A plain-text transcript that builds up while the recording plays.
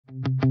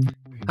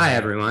Hi,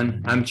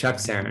 everyone. I'm Chuck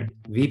Sarin,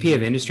 VP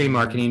of Industry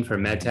Marketing for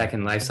MedTech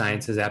and Life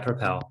Sciences at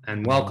Propel,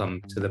 and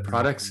welcome to the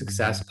Product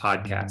Success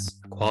Podcast,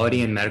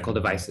 Quality in Medical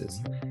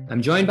Devices.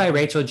 I'm joined by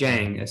Rachel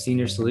Jang, a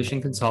Senior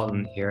Solution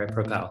Consultant here at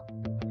Propel.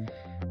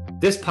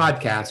 This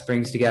podcast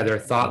brings together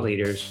thought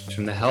leaders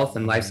from the health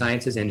and life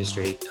sciences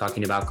industry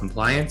talking about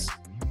compliance,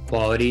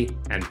 quality,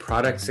 and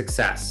product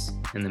success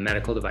in the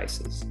medical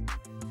devices.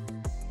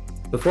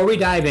 Before we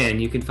dive in,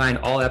 you can find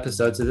all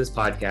episodes of this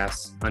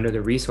podcast under the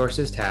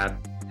Resources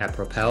tab at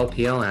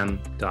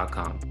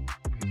propelplm.com.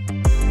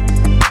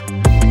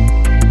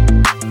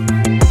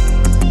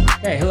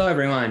 Hey, hello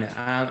everyone.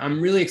 I'm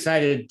really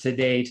excited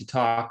today to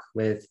talk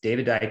with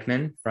David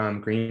Dykman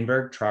from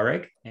Greenberg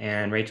Traurig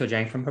and Rachel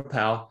Jang from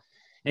Propel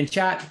and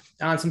chat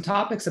on some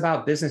topics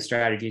about business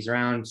strategies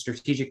around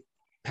strategic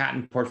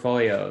patent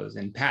portfolios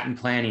and patent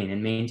planning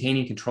and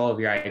maintaining control of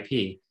your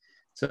IP.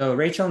 So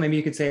Rachel, maybe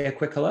you could say a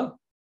quick hello.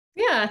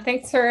 Yeah,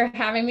 thanks for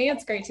having me.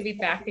 It's great to be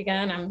back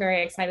again. I'm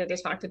very excited to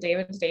talk to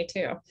David today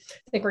too. I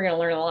think we're going to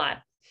learn a lot.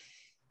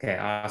 Okay,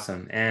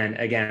 awesome. And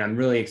again, I'm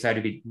really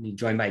excited to be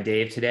joined by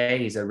Dave today.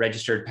 He's a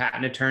registered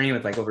patent attorney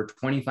with like over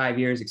 25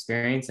 years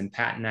experience in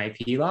patent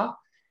IP law.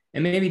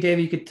 And maybe Dave,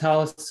 you could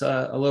tell us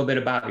a little bit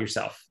about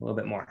yourself, a little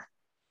bit more.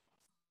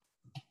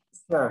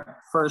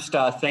 Sure. First,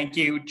 thank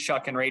you,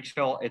 Chuck and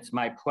Rachel. It's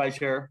my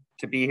pleasure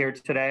to be here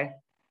today.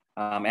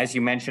 As you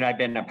mentioned, I've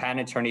been a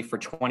patent attorney for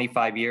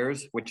 25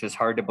 years, which is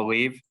hard to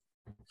believe.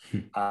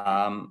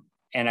 And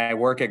I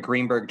work at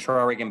Greenberg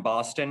Traurig in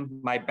Boston.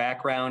 My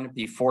background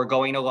before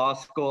going to law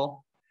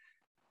school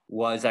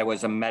was I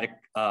was a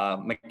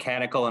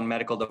mechanical and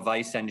medical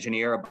device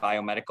engineer, a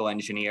biomedical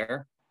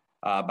engineer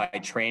by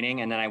training.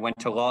 And then I went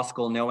to law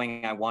school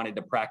knowing I wanted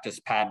to practice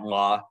patent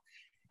law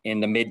in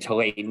the mid to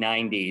late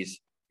 90s.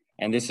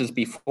 And this is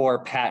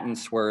before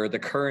patents were the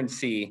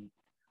currency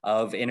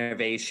of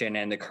innovation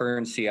and the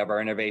currency of our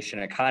innovation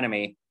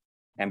economy.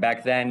 And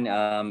back then,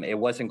 it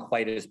wasn't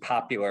quite as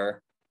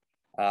popular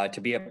to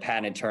be a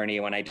patent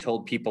attorney. When I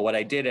told people what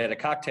I did at a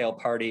cocktail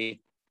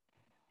party,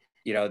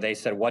 they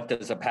said, "What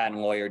does a patent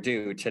lawyer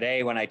do?"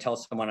 Today, when I tell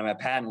someone I'm a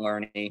patent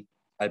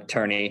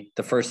attorney,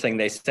 the first thing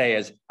they say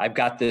is, "I've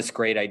got this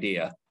great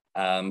idea."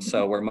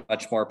 So we're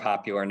much more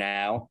popular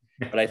now.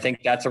 But I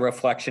think that's a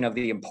reflection of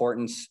the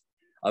importance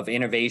of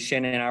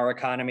innovation in our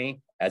economy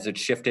as it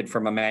shifted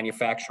from a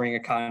manufacturing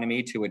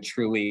economy to a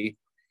truly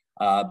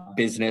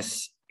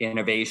business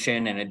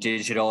innovation and a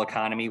digital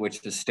economy,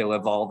 which is still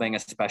evolving,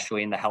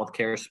 especially in the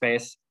healthcare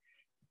space.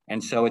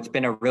 And so it's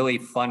been a really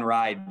fun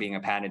ride being a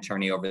patent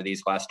attorney over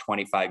these last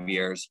 25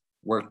 years.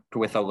 Worked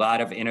with a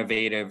lot of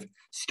innovative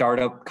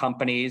startup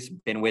companies,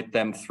 been with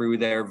them through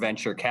their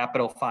venture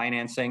capital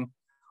financing,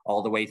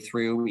 all the way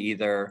through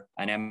either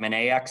an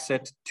M&A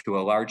exit to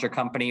a larger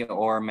company,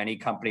 or many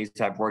companies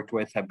I've worked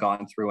with have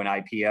gone through an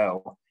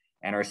IPO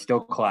and are still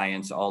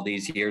clients all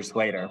these years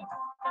later.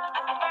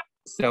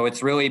 So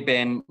it's really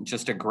been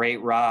just a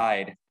great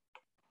ride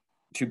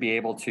to be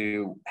able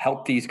to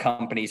help these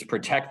companies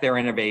protect their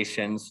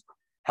innovations,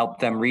 help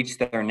them reach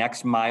their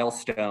next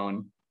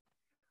milestone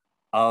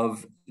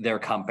of their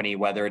company,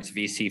 whether it's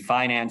VC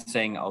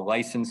financing, a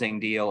licensing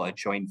deal, a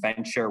joint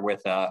venture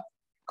with a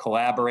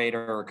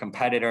collaborator or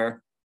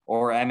competitor,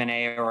 or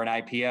M&A or an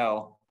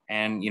IPO.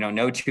 And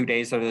no 2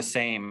 days are the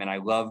same. And I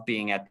love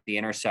being at the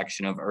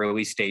intersection of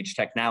early stage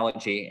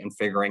technology and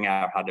figuring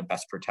out how to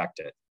best protect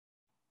it.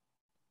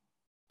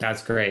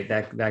 That's great.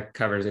 That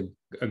covers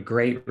a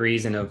great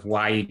reason of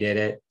why you did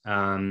it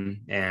and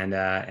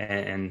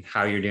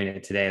how you're doing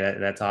it today.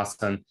 That's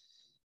awesome.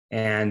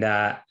 And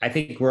I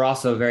think we're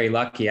also very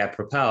lucky at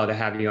Propel to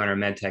have you on our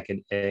MedTech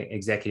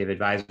Executive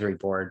Advisory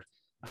Board.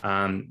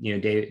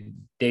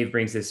 Dave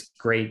brings this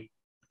great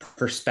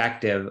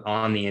perspective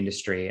on the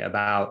industry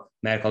about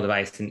medical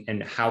device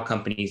and how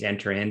companies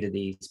enter into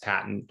these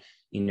patent,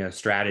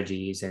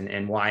 strategies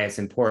and why it's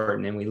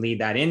important. And we lead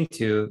that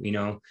into,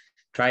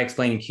 try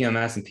explaining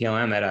QMS and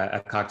PLM at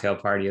a cocktail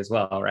party as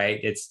well, right?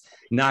 It's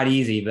not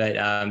easy, but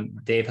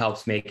Dave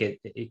helps make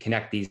it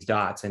connect these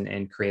dots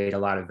and create a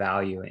lot of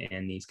value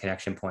in these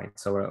connection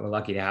points. So we're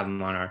lucky to have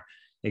him on our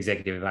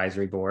executive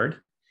advisory board.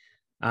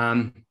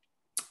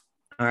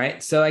 All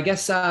right, so I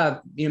guess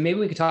maybe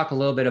we could talk a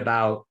little bit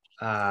about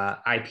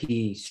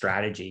IP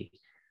strategy.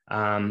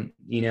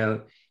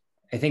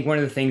 I think one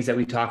of the things that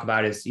we talk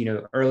about is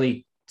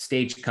early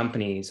stage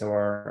companies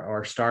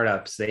or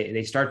startups.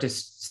 They start to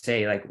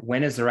say, like,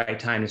 when is the right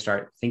time to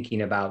start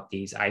thinking about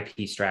these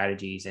IP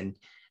strategies? And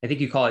I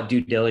think you call it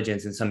due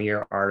diligence in some of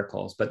your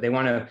articles, but they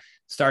want to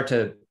start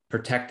to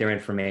protect their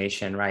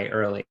information right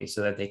early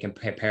so that they can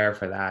prepare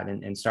for that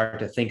and start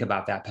to think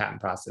about that patent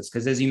process.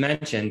 Because as you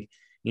mentioned,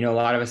 a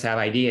lot of us have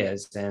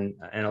ideas and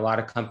a lot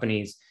of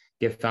companies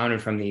get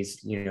founded from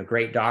these,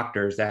 great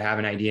doctors that have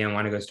an idea and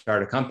want to go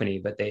start a company,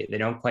 but they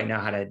don't quite know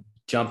how to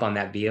jump on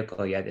that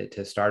vehicle yet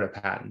to start a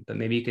patent. But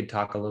maybe you could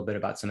talk a little bit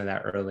about some of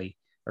that early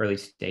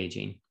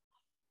staging.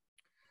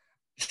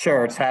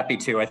 Sure, it's happy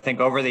to. I think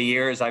over the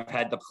years, I've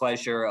had the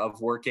pleasure of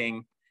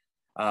working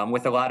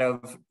with a lot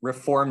of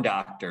reform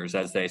doctors,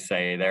 as they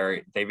say.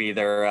 They've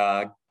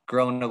either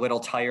grown a little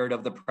tired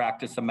of the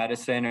practice of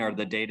medicine or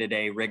the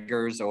day-to-day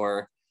rigors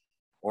or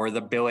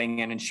the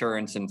billing and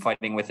insurance and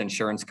fighting with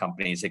insurance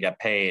companies to get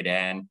paid.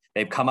 And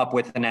they've come up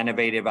with an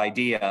innovative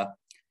idea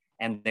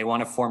and they want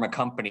to form a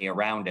company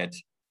around it,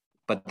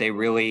 but they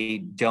really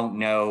don't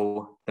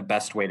know the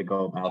best way to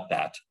go about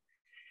that.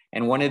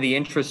 And one of the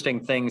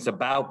interesting things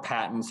about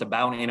patents,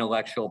 about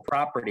intellectual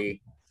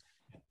property,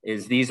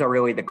 is these are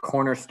really the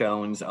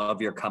cornerstones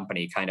of your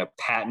company, kind of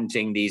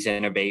patenting these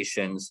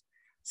innovations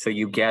so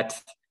you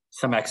get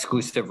some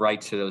exclusive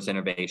rights to those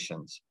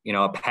innovations. You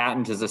know, a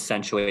patent is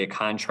essentially a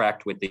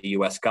contract with the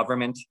US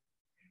government.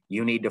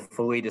 You need to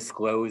fully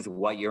disclose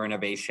what your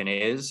innovation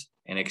is.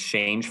 In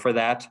exchange for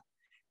that,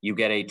 you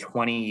get a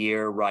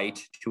 20-year right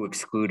to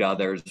exclude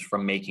others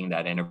from making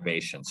that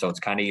innovation. So it's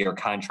kind of your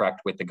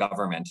contract with the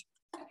government.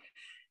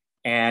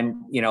 And,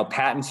 you know,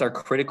 patents are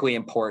critically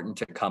important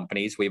to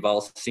companies. We've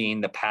all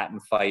seen the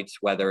patent fights,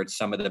 whether it's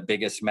some of the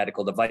biggest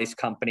medical device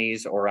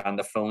companies or on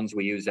the phones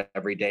we use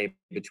every day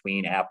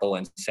between Apple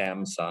and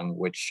Samsung,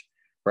 which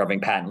we're having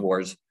patent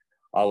wars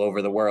all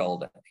over the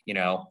world. You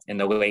know, in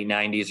the late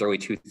 90s, early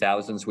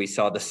 2000s, we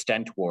saw the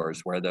stent wars,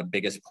 where the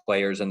biggest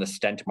players in the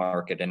stent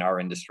market in our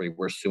industry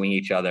were suing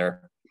each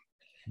other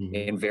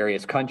in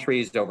various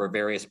countries over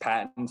various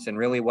patents. And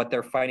really what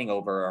they're fighting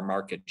over are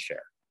market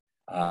share.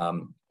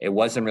 It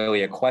wasn't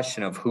really a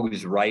question of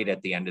who's right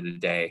at the end of the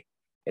day.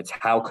 It's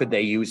how could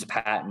they use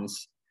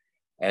patents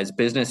as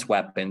business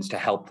weapons to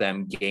help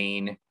them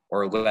gain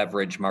or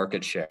leverage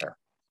market share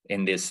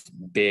in this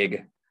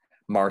big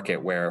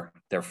market where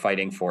they're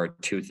fighting for it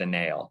tooth and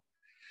nail.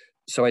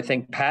 So I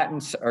think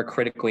patents are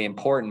critically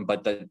important,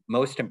 but the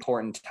most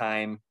important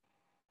time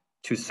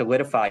to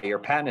solidify your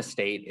patent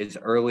estate is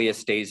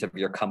earliest days of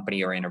your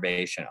company or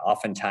innovation,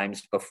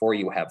 oftentimes before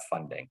you have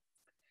funding.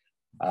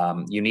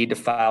 You need to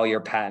file your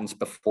patents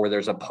before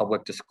there's a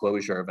public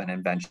disclosure of an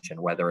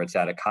invention, whether it's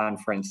at a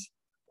conference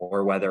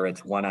or whether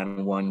it's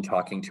one-on-one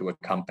talking to a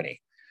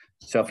company.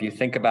 So if you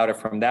think about it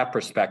from that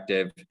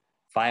perspective,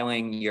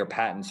 filing your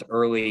patents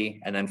early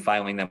and then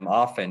filing them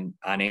often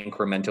on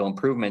incremental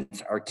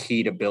improvements are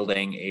key to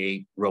building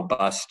a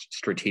robust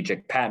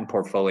strategic patent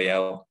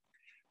portfolio,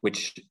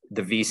 which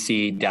the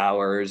VC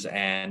dollars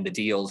and the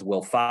deals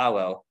will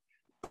follow.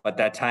 But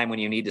that time when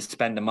you need to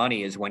spend the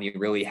money is when you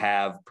really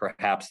have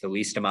perhaps the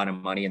least amount of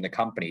money in the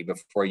company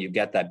before you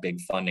get that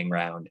big funding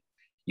round.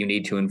 You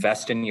need to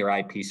invest in your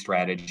IP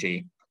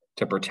strategy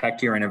to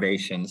protect your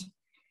innovations.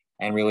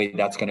 And really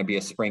that's going to be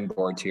a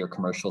springboard to your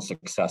commercial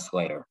success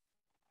later.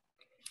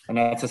 And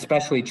that's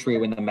especially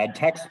true in the med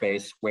tech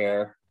space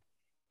where,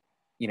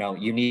 you know,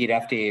 you need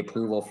FDA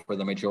approval for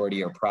the majority of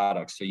your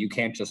products. So you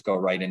can't just go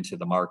right into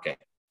the market.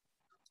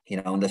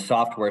 You know, in the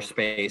software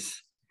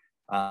space,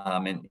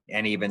 and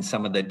even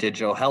some of the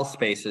digital health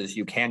spaces,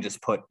 you can just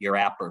put your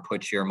app or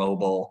put your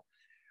mobile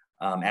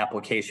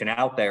application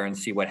out there and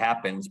see what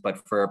happens. But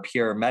for a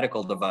pure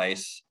medical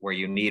device where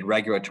you need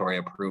regulatory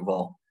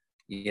approval,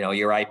 you know,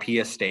 your IP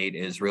estate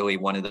is really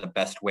one of the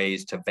best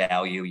ways to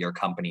value your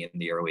company in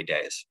the early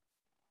days.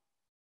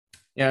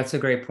 Yeah, that's a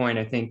great point.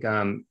 I think,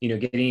 you know,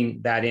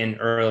 getting that in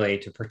early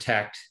to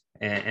protect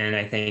and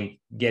I think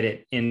get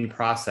it in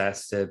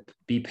process to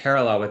be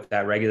parallel with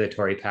that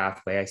regulatory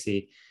pathway. I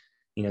see,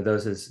 you know,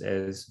 those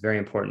as very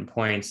important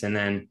points. And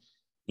then,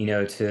 you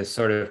know, to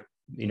sort of,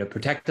 you know,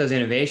 protect those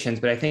innovations.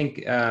 But I think,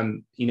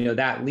 you know,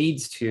 that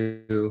leads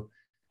to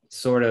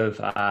sort of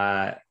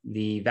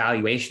the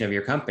valuation of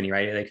your company,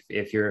 right? Like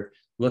if you're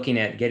looking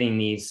at getting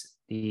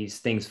these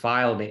things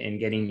filed and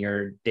getting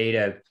your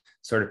data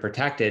sort of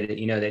protected,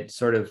 you know, that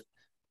sort of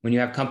when you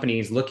have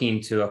companies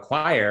looking to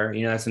acquire,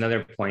 you know, that's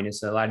another point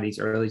is a lot of these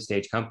early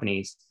stage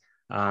companies,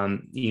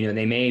 you know,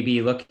 they may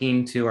be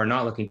looking to or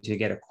not looking to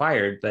get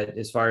acquired, but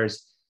as far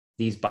as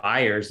these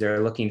buyers,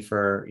 they're looking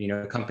for, you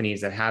know,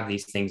 companies that have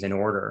these things in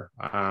order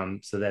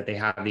so that they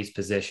have these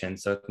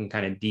positions. So it can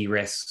kind of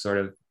de-risk sort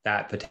of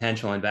that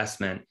potential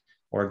investment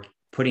or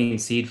putting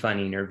seed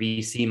funding or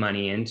VC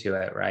money into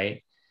it,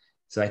 right?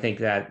 So I think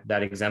that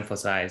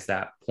exemplifies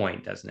that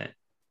point, doesn't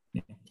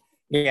it?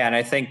 Yeah, and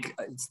I think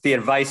it's the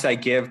advice I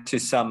give to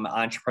some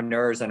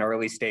entrepreneurs and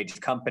early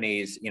stage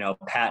companies, you know,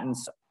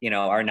 patents, you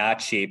know, are not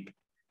cheap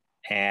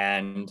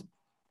and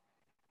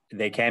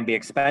they can be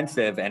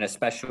expensive, and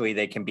especially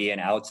they can be an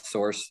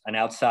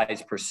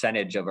outsized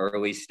percentage of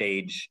early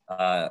stage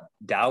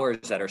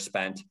dollars that are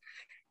spent.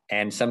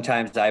 And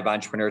sometimes I have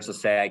entrepreneurs who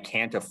say, I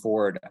can't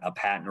afford a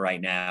patent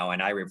right now.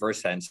 And I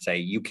reverse that and say,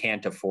 you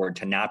can't afford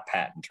to not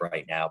patent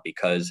right now,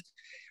 because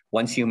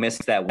once you miss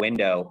that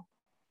window,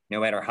 no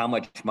matter how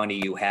much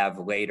money you have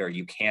later,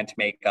 you can't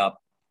make up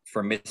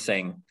for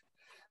missing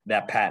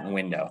that patent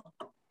window.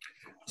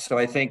 So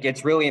I think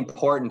it's really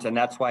important. And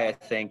that's why I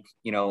think,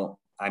 you know,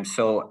 I'm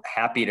so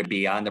happy to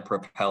be on the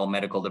Propel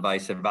Medical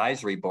Device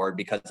Advisory Board,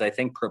 because I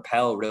think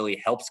Propel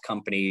really helps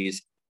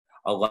companies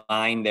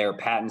align their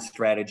patent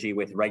strategy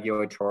with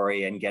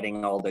regulatory and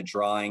getting all the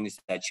drawings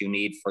that you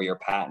need for your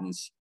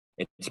patents.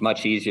 It's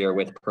much easier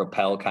with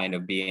Propel kind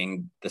of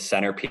being the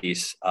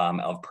centerpiece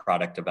of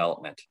product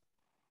development.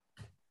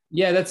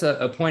 Yeah, that's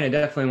a point I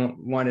definitely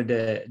wanted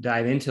to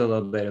dive into a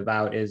little bit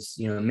about is,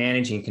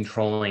 managing,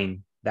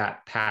 controlling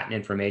that patent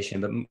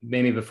information. But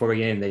maybe before we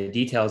get into the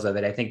details of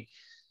it, I think,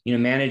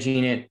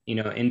 managing it,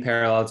 in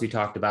parallel, as we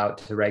talked about,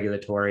 to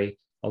regulatory,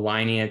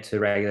 aligning it to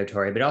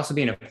regulatory, but also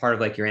being a part of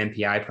like your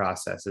MPI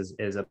process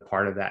is a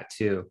part of that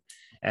too.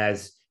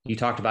 As you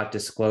talked about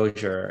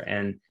disclosure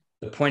and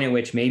the point at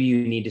which maybe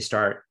you need to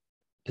start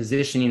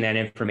positioning that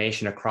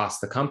information across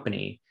the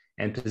company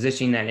and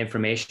positioning that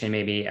information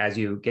maybe as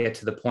you get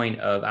to the point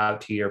of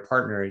out to your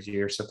partners,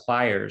 your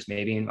suppliers,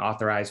 maybe in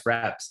authorized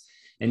reps.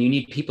 And you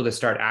need people to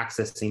start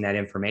accessing that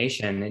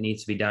information. It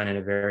needs to be done in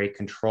a very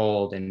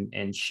controlled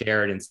and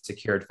shared and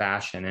secured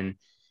fashion.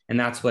 And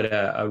that's what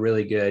a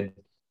really good,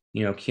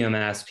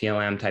 QMS,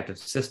 PLM type of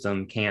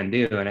system can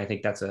do. And I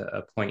think that's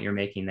a point you're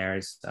making there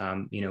is,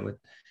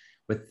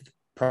 with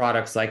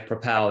products like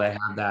Propel that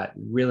have that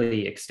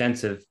really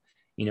extensive,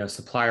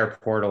 supplier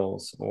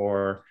portals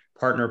or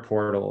partner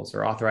portals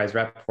or authorized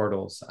rep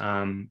portals,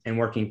 and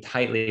working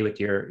tightly with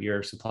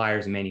your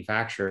suppliers and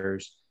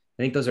manufacturers.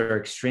 I think those are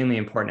extremely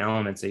important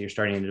elements that you're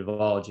starting to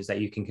divulge, is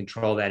that you can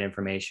control that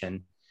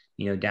information,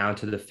 down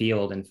to the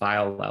field and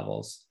file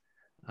levels.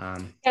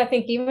 I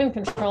think even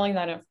controlling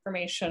that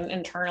information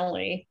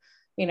internally,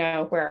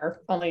 where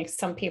only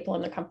some people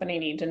in the company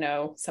need to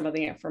know some of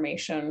the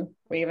information,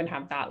 we even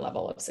have that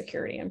level of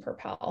security in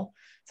Propel.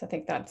 So I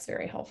think that's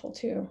very helpful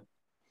too.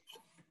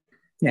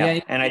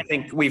 Yeah. And I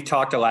think we've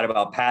talked a lot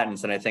about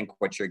patents, and I think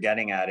what you're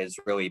getting at is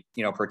really,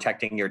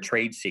 protecting your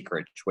trade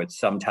secrets, which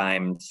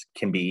sometimes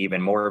can be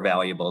even more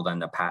valuable than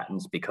the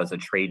patents, because a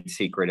trade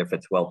secret, if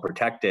it's well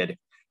protected,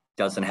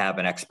 doesn't have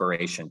an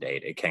expiration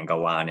date. It can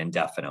go on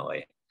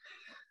indefinitely.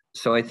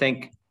 So I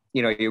think,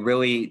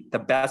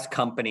 the best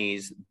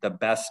companies, the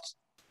best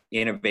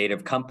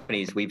innovative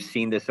companies, we've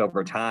seen this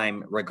over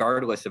time,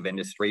 regardless of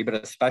industry, but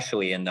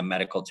especially in the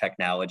medical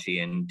technology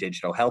and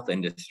digital health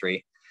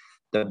industry.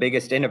 The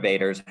biggest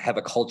innovators have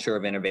a culture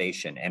of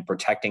innovation and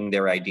protecting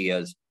their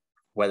ideas,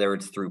 whether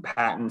it's through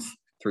patents,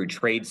 through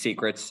trade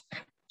secrets,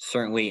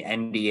 certainly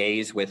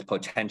NDAs with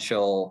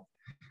potential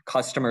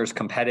customers,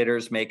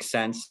 competitors make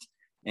sense,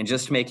 and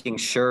just making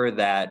sure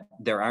that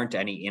there aren't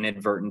any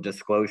inadvertent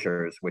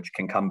disclosures, which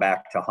can come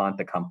back to haunt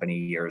the company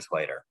years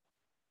later.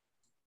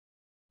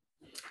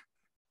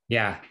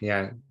 Yeah,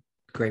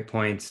 great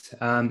points.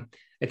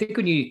 I think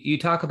when you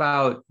talk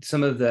about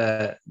some of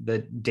the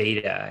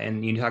data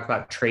and you talk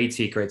about trade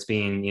secrets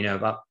being,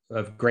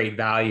 of great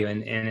value,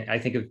 and I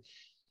think of,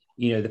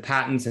 the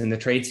patents and the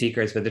trade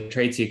secrets, but the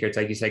trade secrets,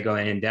 like you said,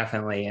 going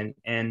indefinitely.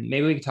 And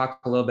maybe we could talk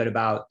a little bit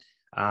about,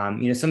 some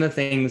of the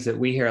things that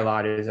we hear a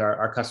lot is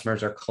our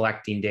customers are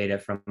collecting data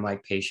from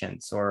like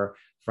patients or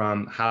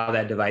from how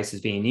that device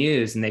is being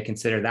used, and they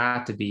consider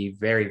that to be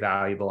very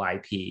valuable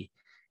IP.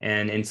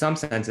 And in some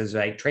senses,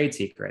 like trade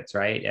secrets,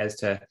 right, as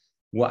to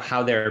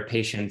how their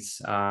patients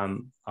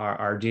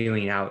are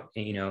doing out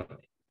in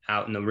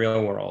the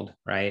real world,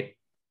 right?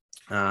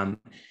 And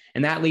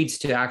that leads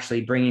to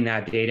actually bringing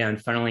that data and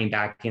funneling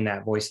back in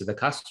that voice of the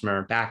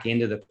customer back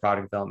into the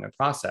product development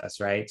process,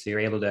 right? So you're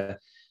able to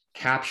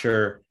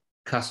capture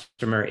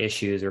customer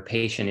issues or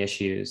patient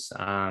issues,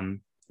 and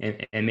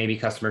maybe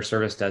customer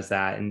service does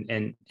that,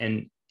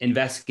 and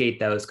investigate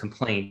those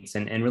complaints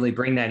and really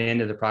bring that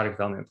into the product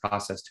development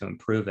process to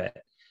improve it.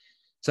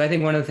 So I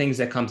think one of the things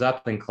that comes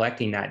up in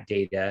collecting that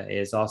data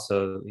is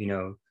also,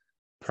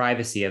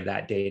 privacy of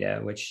that data,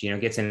 which,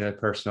 gets into the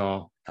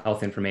personal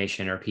health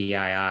information or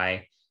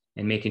PII,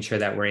 and making sure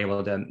that we're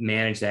able to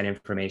manage that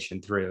information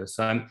through.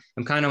 So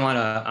I'm kind of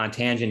on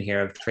tangent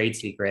here of trade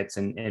secrets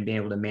and being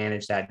able to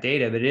manage that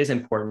data, but it is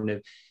important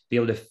to be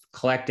able to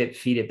collect it,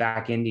 feed it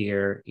back into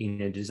your,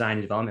 design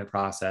and development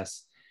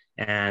process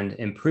and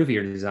improve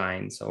your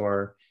designs,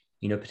 or,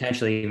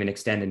 potentially even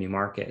extend to new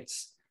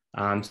markets.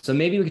 So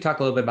maybe we could talk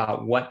a little bit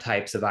about what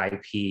types of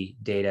IP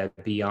data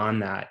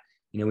beyond that.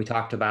 We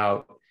talked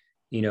about,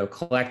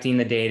 collecting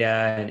the data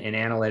and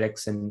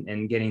analytics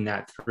and getting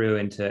that through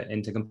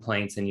into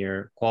complaints in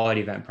your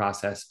quality event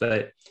process.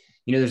 But,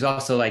 there's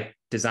also like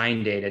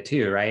design data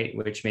too, right?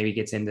 Which maybe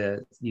gets into,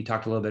 you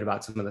talked a little bit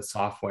about some of the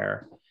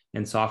software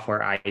and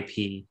software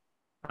IP.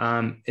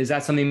 Is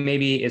that something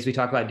maybe as we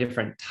talk about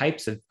different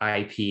types of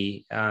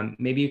IP,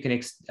 maybe you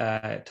can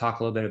talk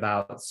a little bit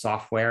about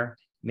software,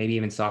 maybe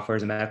even software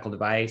as a medical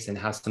device, and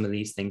how some of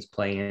these things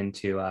play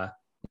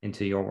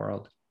into your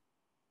world?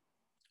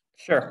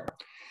 Sure.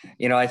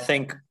 I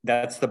think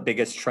that's the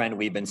biggest trend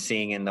we've been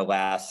seeing in the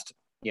last,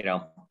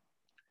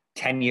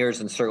 10 years,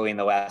 and certainly in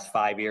the last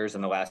 5 years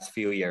and the last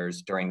few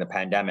years during the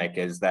pandemic,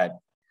 is that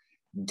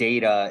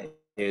data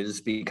is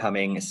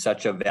becoming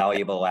such a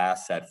valuable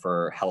asset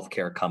for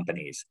healthcare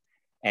companies.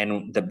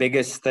 And the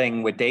biggest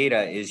thing with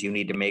data is you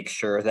need to make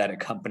sure that a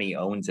company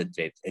owns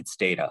its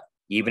data.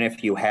 Even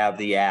if you have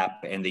the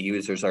app and the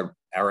users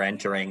are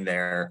entering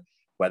their,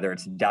 whether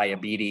it's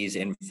diabetes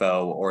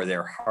info or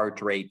their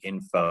heart rate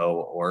info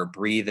or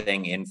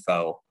breathing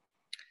info,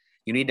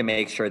 you need to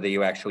make sure that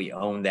you actually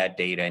own that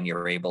data and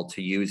you're able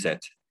to use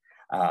it.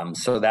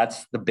 So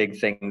that's the big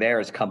thing there,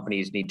 is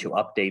companies need to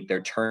update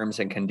their terms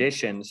and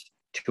conditions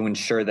to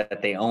ensure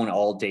that they own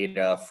all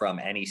data from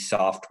any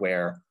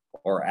software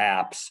or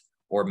apps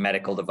or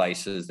medical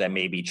devices that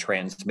may be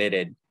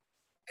transmitted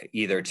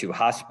either to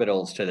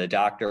hospitals, to the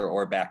doctor,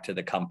 or back to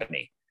the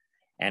company.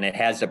 And it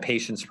has the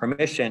patient's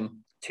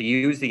permission to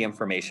use the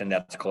information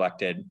that's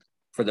collected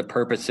for the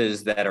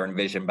purposes that are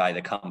envisioned by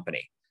the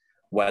company,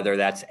 whether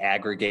that's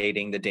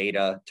aggregating the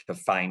data to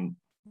find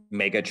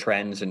mega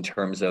trends in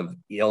terms of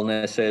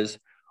illnesses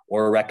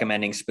or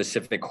recommending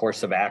specific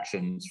course of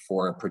actions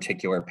for a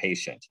particular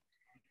patient.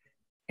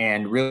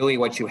 And really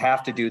what you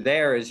have to do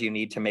there is you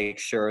need to make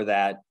sure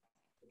that,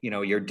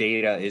 your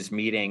data is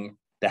meeting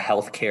the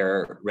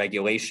healthcare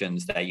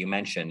regulations that you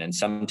mentioned. And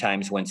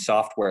sometimes when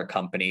software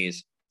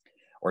companies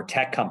or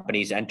tech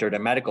companies enter the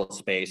medical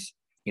space,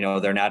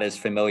 they're not as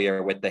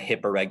familiar with the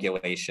HIPAA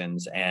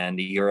regulations and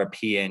the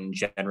European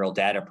General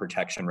Data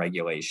Protection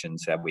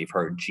regulations that we've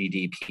heard,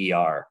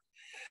 GDPR.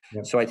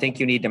 Yep. So I think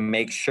you need to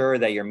make sure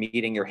that you're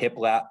meeting your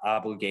HIPAA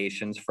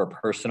obligations for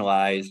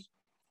personalized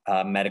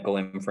medical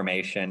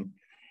information.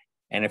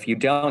 And if you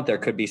don't, there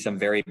could be some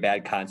very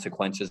bad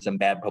consequences and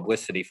bad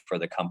publicity for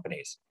the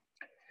companies.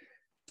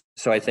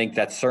 So I think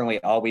that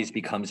certainly always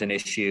becomes an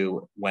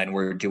issue when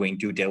we're doing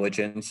due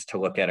diligence to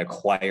look at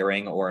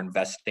acquiring or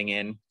investing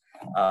in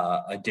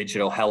a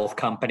digital health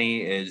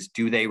company is,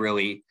 do they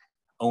really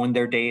own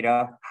their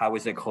data? How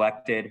is it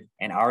collected?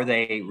 And are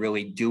they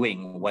really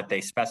doing what they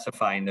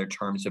specify in their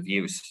terms of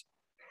use?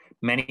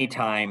 Many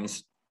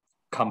times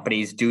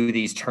companies do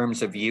these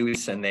terms of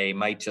use and they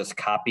might just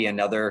copy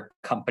another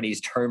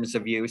company's terms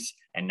of use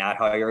and not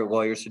hire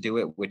lawyers to do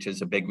it, which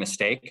is a big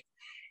mistake.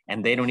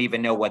 And they don't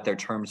even know what their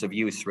terms of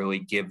use really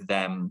give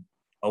them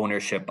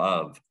ownership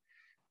of.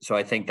 So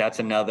I think that's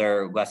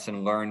another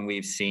lesson learned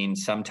we've seen.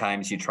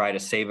 Sometimes you try to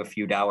save a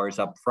few dollars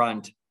up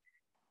front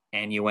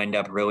and you end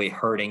up really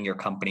hurting your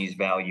company's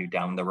value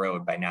down the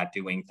road by not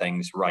doing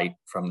things right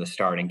from the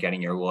start and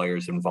getting your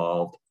lawyers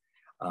involved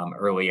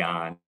early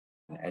on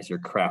as you're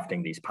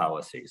crafting these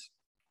policies.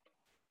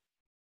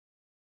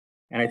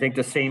 And I think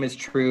the same is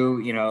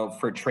true,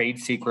 for trade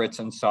secrets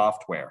and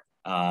software.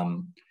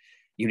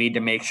 You need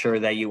to make sure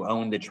that you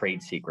own the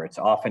trade secrets.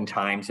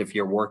 Oftentimes, if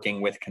you're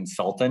working with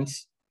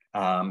consultants,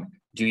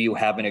 do you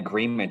have an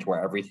agreement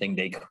where everything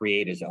they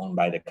create is owned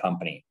by the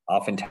company?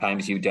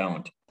 Oftentimes you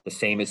don't. The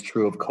same is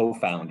true of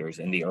co-founders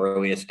in the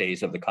earliest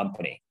days of the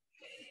company.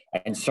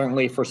 And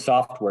certainly for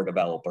software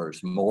developers,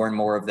 more and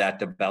more of that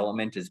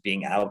development is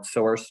being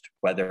outsourced,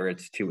 whether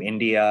it's to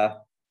India,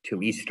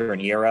 to Eastern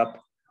Europe,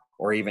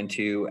 or even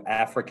to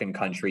African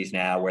countries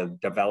now, where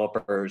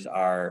developers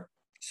are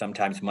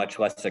sometimes much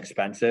less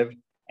expensive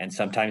and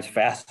sometimes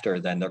faster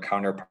than their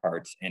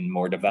counterparts in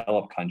more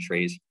developed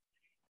countries.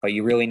 But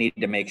you really need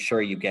to make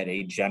sure you get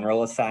a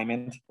general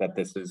assignment, that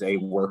this is a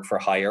work for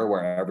hire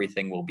where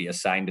everything will be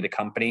assigned to the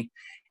company,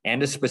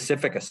 and a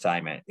specific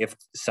assignment. If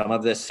some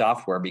of this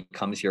software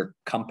becomes your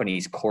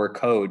company's core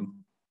code,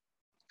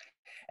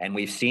 and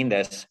we've seen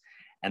this,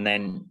 and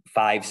then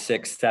 5,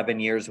 6, 7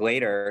 years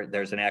later,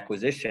 there's an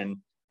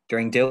acquisition,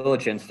 during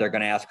diligence, they're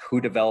going to ask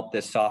who developed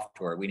this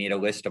software. We need a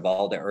list of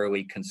all the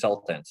early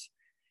consultants.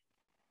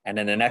 And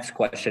then the next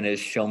question is,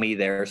 show me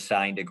their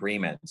signed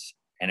agreements.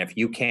 And if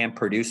you can't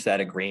produce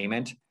that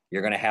agreement,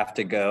 you're going to have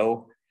to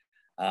go,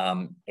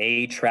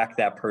 A, track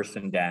that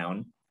person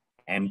down,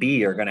 and B,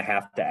 you're going to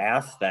have to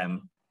ask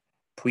them,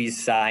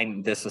 please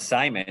sign this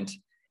assignment.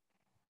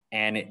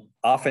 And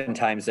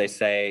oftentimes they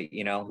say,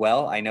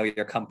 well, I know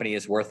your company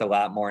is worth a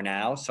lot more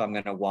now, so I'm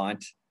going to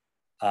want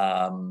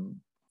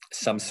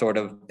some sort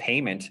of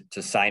payment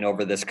to sign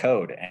over this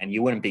code. And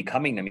you wouldn't be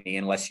coming to me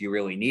unless you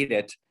really need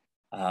it.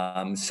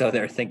 So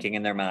they're thinking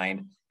in their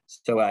mind.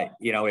 So,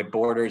 it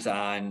borders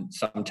on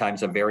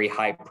sometimes a very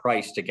high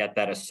price to get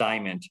that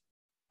assignment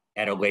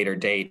at a later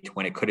date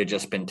when it could have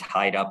just been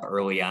tied up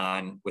early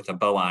on with a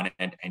bow on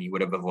it, and you would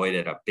have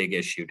avoided a big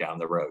issue down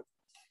the road.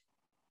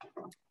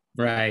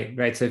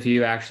 Right. So if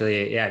you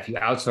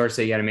outsource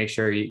it, you got to make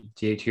sure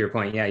to your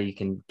point, you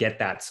can get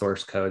that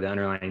source code, the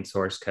underlying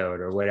source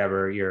code, or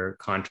whatever you're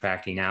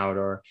contracting out,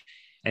 or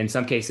in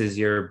some cases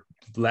you're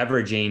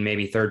leveraging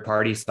maybe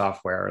third-party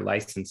software or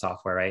licensed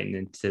software, right? And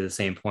then to the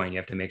same point, you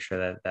have to make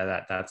sure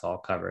that that's all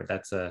covered.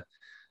 That's a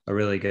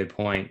really good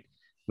point.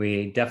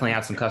 We definitely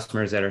have some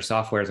customers that are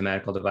software as a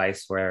medical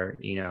device where,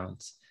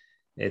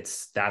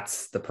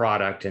 that's the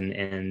product.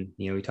 And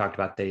we talked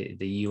about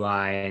the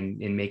UI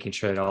and making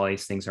sure that all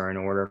these things are in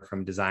order,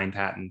 from design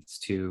patents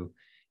to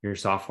your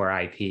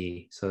software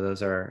IP. So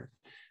those are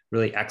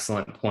really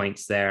excellent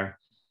points there.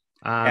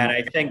 And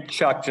I think,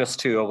 Chuck,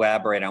 just to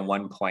elaborate on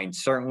one point,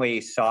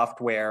 certainly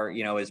software,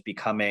 is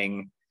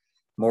becoming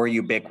more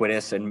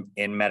ubiquitous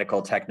in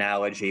medical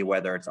technology,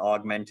 whether it's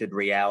augmented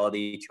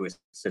reality to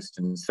assist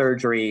in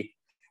surgery,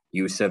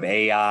 use of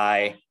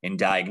AI in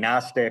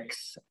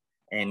diagnostics,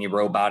 and your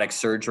robotic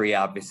surgery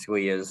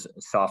obviously is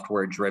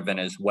software driven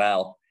as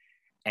well.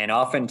 And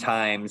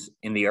oftentimes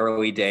in the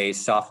early days,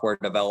 software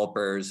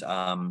developers,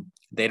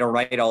 they don't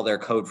write all their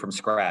code from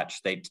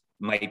scratch. They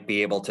might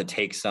be able to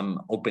take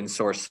some open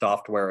source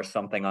software or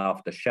something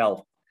off the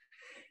shelf.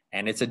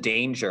 And it's a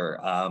danger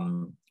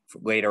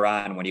later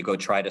on when you go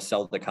try to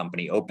sell the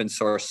company. Open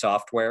source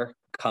software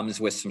comes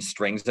with some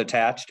strings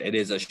attached. It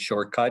is a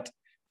shortcut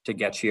to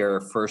get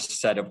your first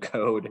set of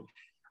code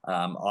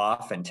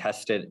off and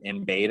test it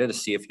in beta to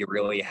see if you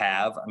really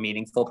have a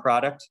meaningful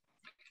product.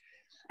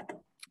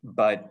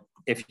 But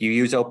if you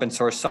use open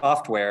source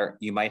software,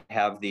 you might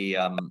have the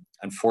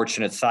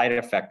unfortunate side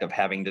effect of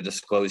having to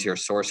disclose your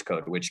source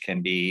code, which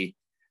can be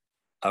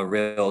a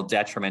real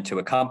detriment to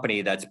a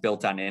company that's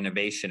built on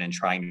innovation and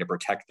trying to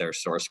protect their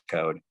source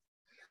code.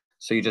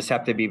 So you just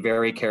have to be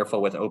very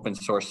careful with open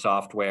source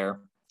software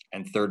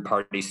and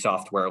third-party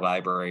software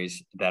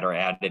libraries that are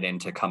added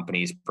into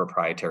companies'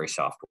 proprietary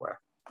software.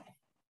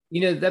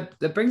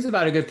 That brings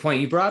about a good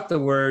point. You brought the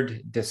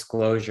word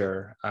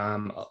disclosure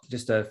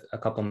just a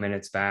couple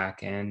minutes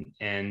back, and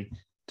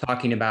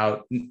talking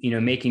about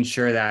making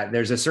sure that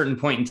there's a certain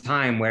point in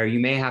time where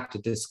you may have to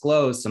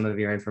disclose some of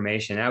your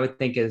information. I would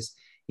think as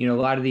a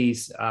lot of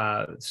these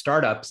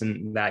startups,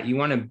 and that you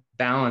want to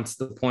balance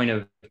the point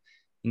of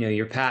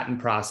your patent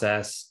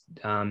process,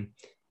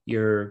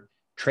 your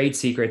trade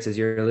secrets, as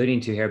you're alluding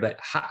to here, but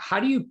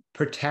how do you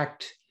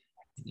protect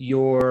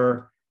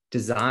your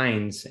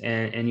designs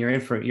and your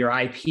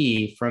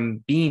IP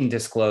from being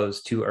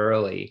disclosed too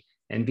early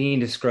and being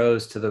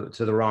disclosed to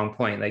the wrong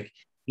point? Like,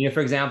 for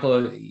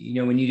example,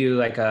 when you do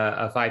like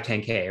a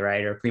 510K,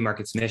 right, or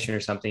pre-market submission or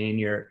something, and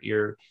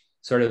you're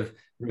sort of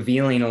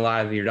revealing a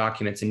lot of your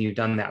documents, and you've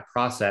done that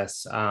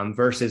process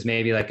versus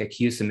maybe like a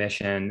Q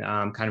submission,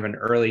 kind of an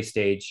early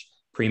stage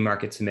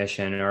pre-market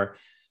submission,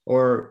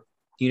 or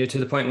to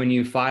the point when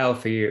you file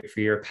for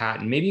your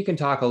patent. Maybe you can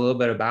talk a little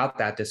bit about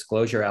that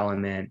disclosure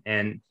element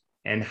and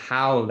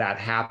how that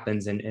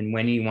happens, and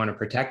when you want to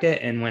protect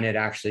it, and when it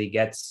actually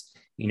gets,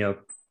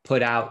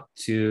 put out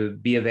to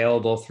be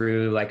available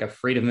through like a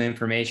Freedom of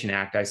Information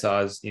Act, I saw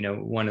as,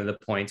 one of the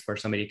points where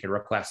somebody could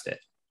request it.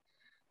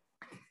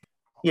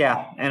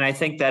 Yeah, and I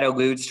think that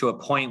alludes to a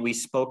point we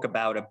spoke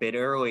about a bit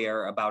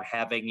earlier about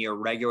having your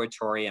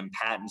regulatory and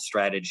patent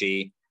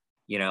strategy,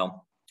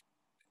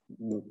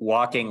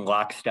 walking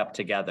lockstep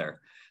together.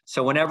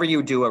 So whenever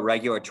you do a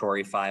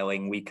regulatory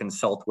filing, we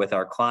consult with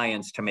our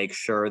clients to make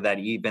sure that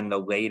even the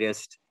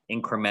latest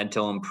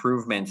incremental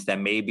improvements that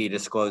may be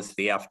disclosed to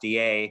the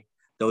FDA,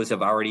 those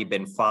have already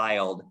been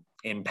filed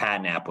in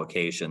patent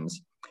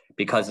applications.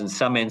 Because in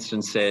some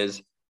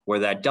instances where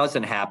that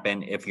doesn't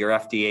happen, if your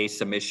FDA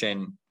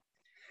submission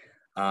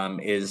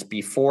is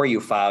before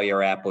you file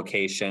your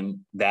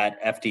application,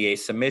 that FDA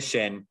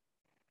submission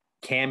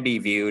can be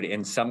viewed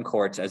in some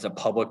courts as a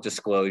public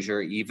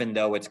disclosure, even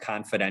though it's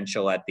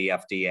confidential at the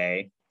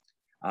FDA,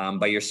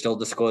 but you're still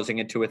disclosing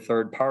it to a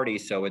third party.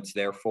 So it's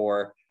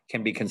therefore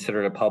can be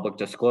considered a public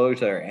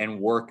disclosure and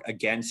work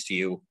against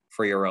you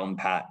for your own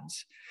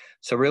patents.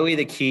 So really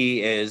the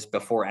key is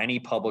before any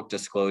public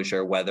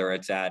disclosure, whether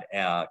it's at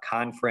a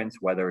conference,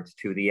 whether it's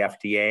to the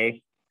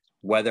FDA,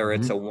 whether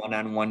it's a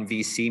one-on-one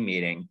VC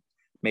meeting,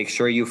 make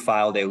sure you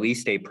filed at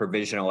least a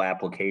provisional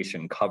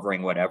application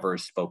covering whatever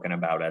is spoken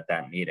about at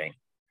that meeting.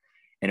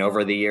 And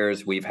over the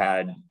years, we've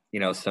had,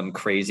 some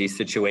crazy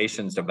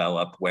situations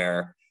develop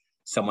where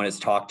someone has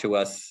talked to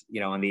us,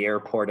 on the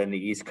airport in the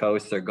East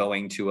Coast. They're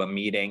going to a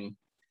meeting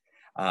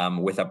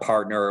with a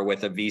partner or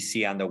with a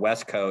VC on the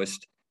West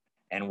Coast.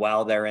 And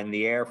while they're in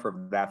the air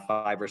for that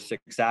 5 or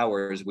 6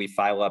 hours, we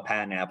file a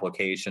patent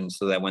application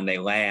so that when they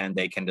land,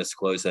 they can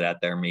disclose it at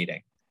their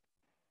meeting.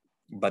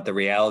 But the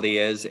reality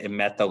is it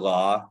met the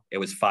law. It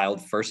was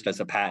filed first as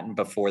a patent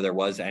before there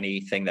was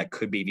anything that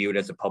could be viewed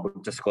as a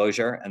public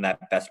disclosure, and that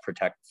best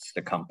protects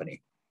the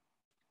company.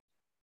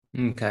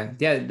 Okay.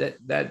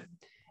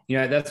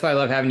 Yeah, that's why I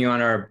love having you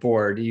on our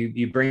board.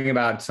 You bring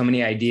about so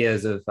many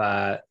ideas of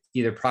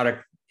either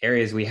product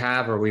areas we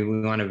have or we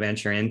want to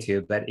venture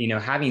into, but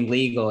having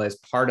legal as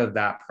part of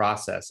that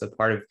process, a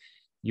part of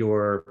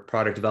your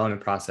product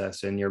development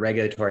process and your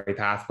regulatory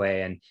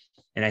pathway,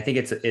 and I think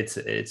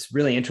it's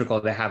really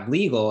integral to have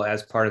legal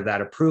as part of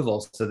that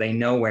approval, so they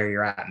know where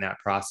you're at in that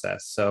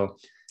process. So,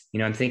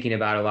 I'm thinking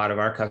about a lot of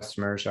our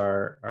customers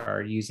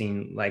are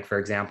using, like, for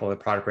example, the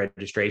product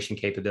registration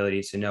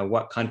capabilities to know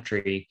what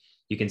country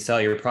you can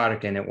sell your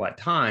product in at what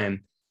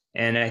time.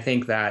 And I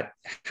think that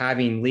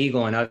having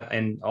legal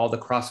and all the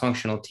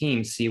cross-functional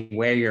teams see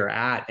where you're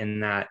at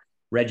in that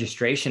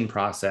registration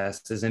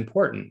process is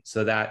important.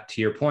 So that,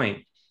 to your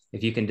point,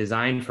 if you can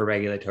design for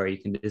regulatory, you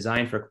can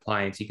design for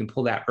compliance, you can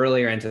pull that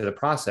earlier into the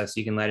process,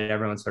 you can let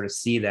everyone sort of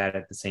see that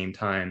at the same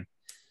time.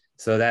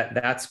 So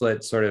that's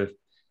what sort of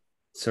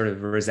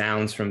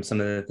resounds from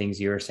some of the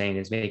things you were saying,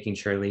 is making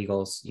sure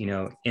legal's,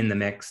 in the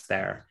mix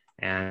there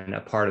and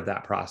a part of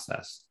that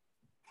process.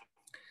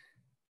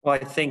 Well,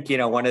 I think,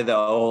 one of the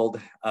old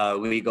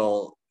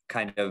legal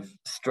kind of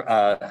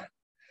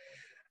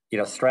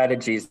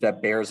strategies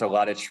that bears a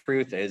lot of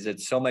truth is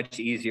it's so much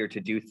easier to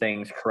do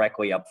things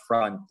correctly up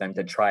front than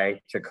to try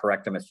to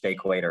correct a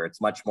mistake later.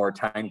 It's much more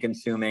time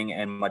consuming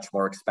and much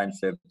more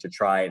expensive to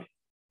try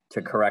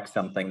to correct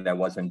something that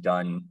wasn't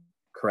done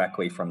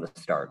correctly from the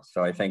start.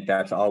 So I think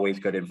that's always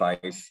good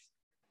advice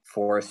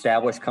for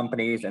established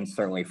companies and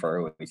certainly for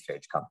early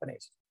stage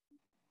companies.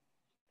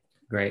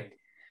 Great.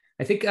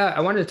 I think I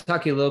wanted to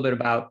talk to you a little bit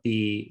about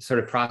the sort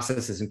of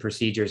processes and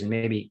procedures and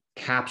maybe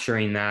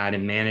capturing that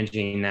and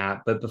managing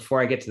that. But before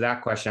I get to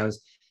that question,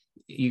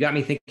 you got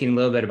me thinking a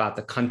little bit about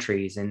the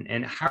countries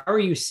and how are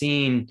you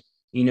seeing,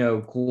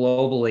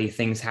 globally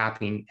things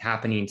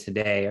happening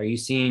today? Are you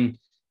seeing,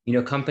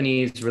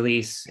 companies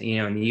release,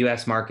 in the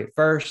US market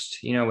first,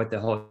 with the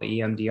whole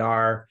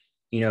EMDR,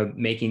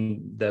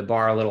 making the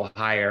bar a little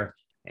higher?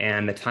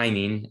 And the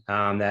timing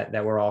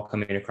that we're all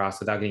coming across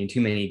without getting too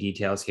many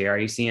details here. Are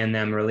you seeing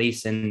them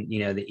release in,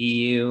 the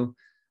EU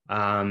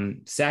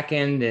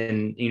second?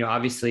 And,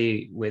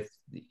 obviously with,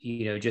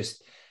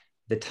 just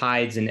the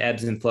tides and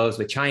ebbs and flows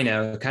with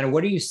China, kind of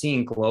what are you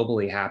seeing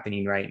globally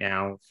happening right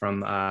now from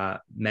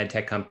med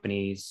tech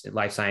companies,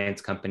 life science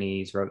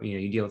companies,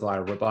 you deal with a lot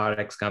of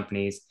robotics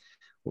companies.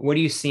 What are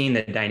you seeing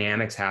the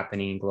dynamics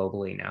happening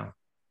globally now?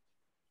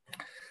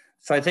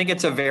 So I think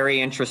it's a very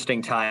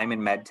interesting time in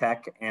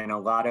medtech, and a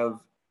lot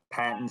of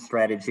patent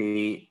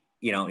strategy,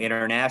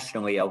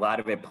 internationally, a lot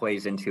of it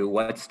plays into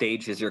what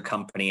stage is your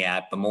company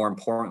at, but more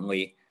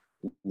importantly,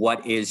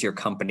 what is your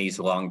company's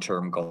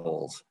long-term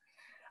goals?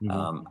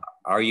 Mm-hmm.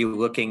 Are you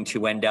looking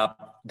to end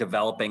up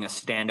developing a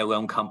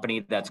standalone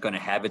company that's going to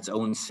have its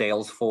own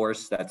sales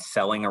force that's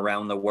selling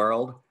around the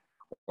world?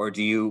 Or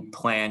do you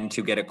plan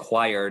to get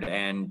acquired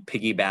and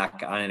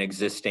piggyback on an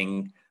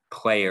existing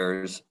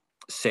player's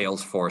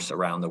sales force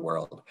around the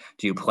world?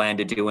 Do you plan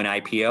to do an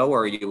IPO,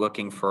 or are you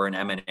looking for an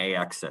M&A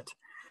exit?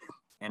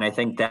 And I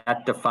think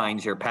that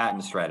defines your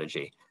patent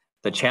strategy.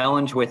 The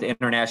challenge with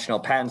international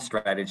patent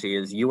strategy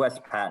is US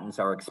patents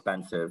are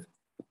expensive,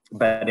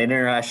 but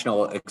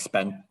international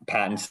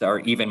patents are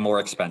even more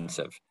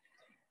expensive.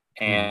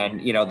 And,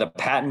 the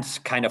patents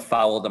kind of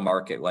follow the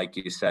market. Like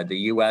you said, the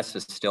US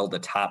is still the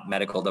top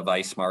medical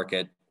device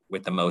market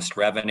with the most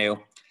revenue.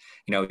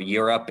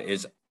 Europe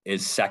is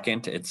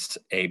second. It's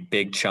a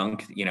big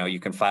chunk. You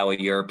can file a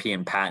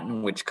European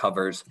patent, which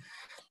covers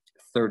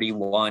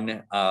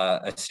 31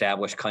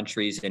 established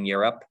countries in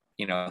Europe.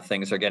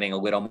 Things are getting a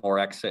little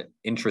more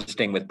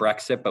interesting with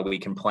Brexit, but we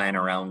can plan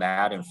around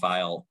that and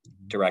file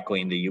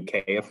directly in the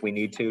UK if we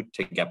need to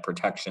get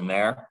protection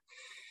there.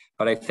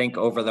 But I think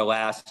over the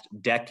last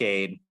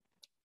decade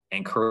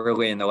and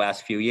currently in the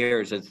last few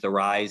years, it's the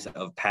rise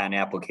of patent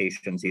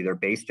applications either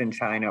based in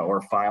China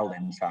or filed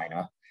in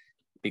China.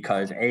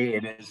 Because A,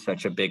 it is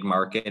such a big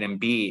market, and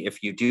B,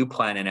 if you do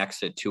plan an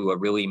exit to a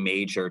really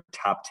major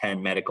top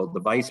 10 medical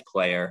device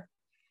player,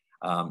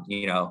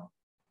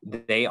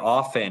 they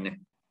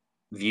often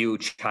view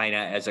China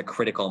as a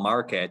critical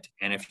market.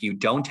 And if you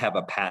don't have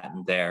a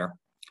patent there,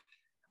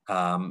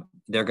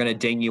 they're going to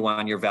ding you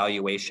on your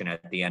valuation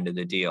at the end of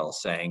the deal,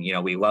 saying,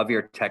 we love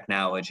your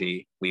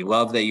technology. We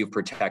love that you've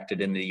protected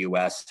in the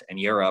US and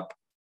Europe.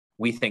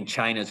 We think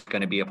China is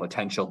going to be a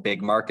potential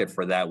big market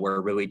for that.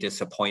 We're really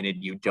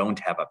disappointed you don't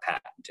have a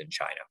patent in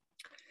China.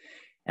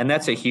 And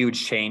that's a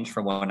huge change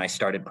from when I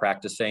started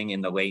practicing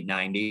in the late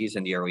 90s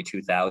and the early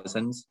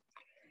 2000s.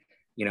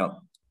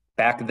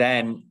 Back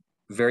then,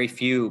 very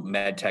few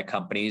med tech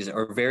companies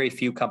or very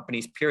few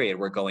companies, period,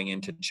 were going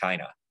into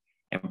China.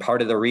 And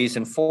part of the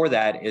reason for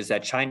that is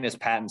that China's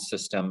patent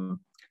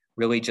system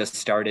really just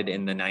started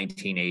in the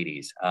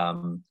 1980s.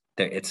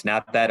 It's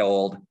not that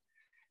old.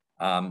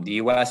 The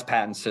U.S.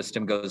 patent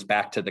system goes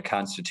back to the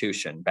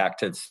Constitution, back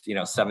to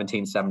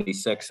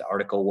 1776,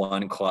 Article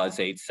 1, Clause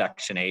 8,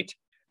 Section 8,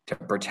 to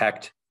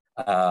protect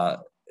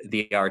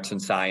the arts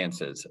and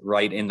sciences,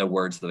 right in the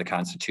words of the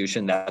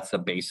Constitution. That's the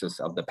basis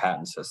of the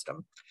patent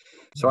system.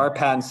 So our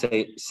patent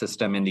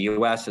system in the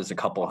U.S. is a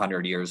couple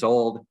hundred years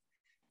old.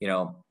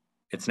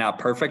 It's not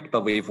perfect,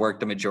 but we've worked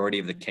the majority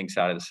of the kinks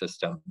out of the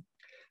system.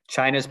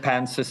 China's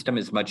patent system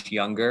is much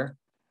younger.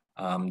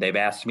 They've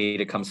asked me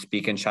to come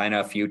speak in China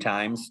a few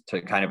times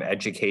to kind of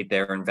educate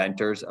their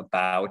inventors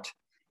about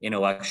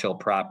intellectual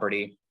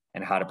property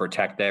and how to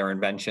protect their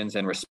inventions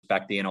and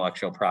respect the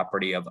intellectual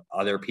property of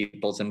other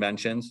people's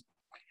inventions.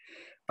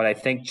 But I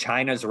think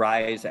China's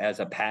rise as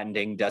a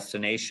patenting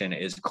destination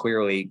is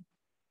clearly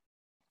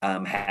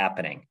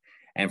happening.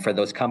 And for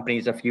those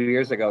companies a few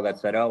years ago that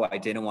said, I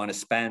didn't want to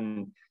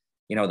spend,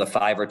 the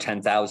 $5,000 or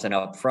 $10,000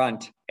 up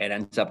front, it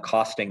ends up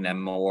costing them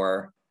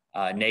more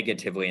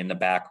negatively in the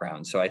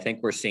background. So I think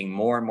we're seeing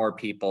more and more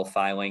people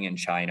filing in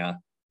China.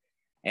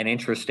 And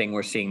interesting,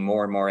 we're seeing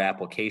more and more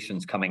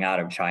applications coming out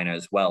of China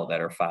as well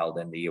that are filed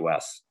in the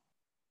US.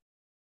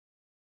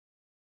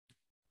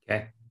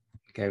 Okay,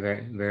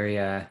 very, very,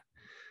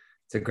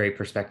 it's a great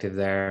perspective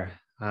there.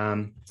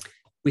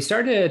 We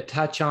started to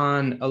touch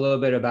on a little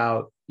bit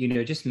about,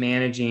 just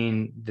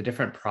managing the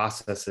different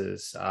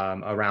processes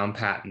around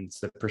patents,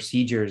 the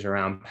procedures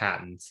around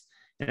patents.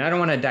 And I don't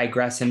want to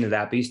digress into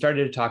that, but you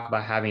started to talk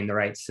about having the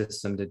right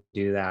system to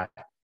do that.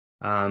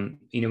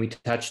 We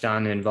touched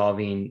on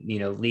involving,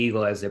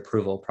 legal as the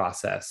approval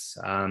process.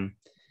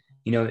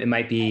 It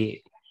might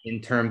be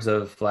in terms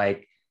of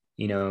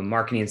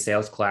marketing and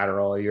sales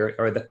collateral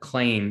or the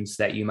claims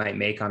that you might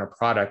make on a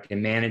product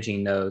and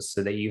managing those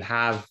so that you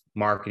have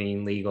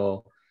marketing,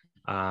 legal,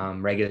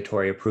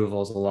 regulatory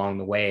approvals along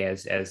the way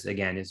as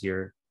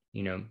you're,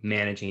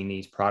 managing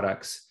these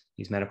products,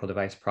 these medical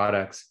device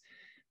products.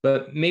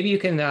 But maybe you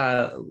can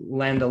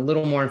lend a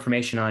little more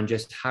information on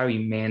just how are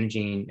you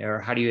managing, or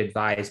how do you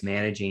advise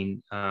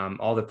managing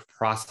all the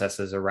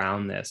processes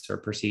around this, or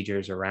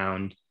procedures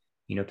around,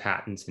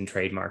 patents and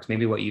trademarks,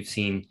 maybe what you've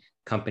seen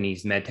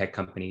companies, med tech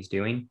companies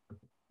doing?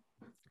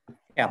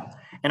 Yeah.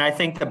 And I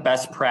think the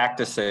best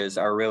practices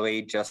are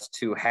really just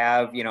to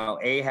have,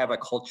 have a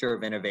culture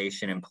of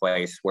innovation in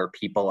place where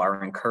people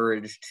are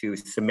encouraged to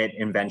submit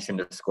invention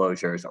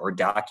disclosures or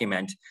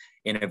document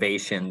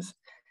innovations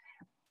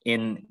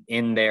in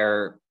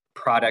their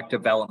product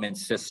development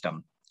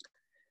system.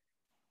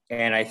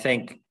 And I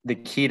think the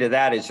key to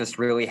that is just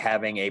really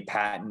having a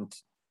patent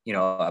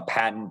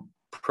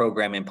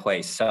program in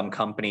place. Some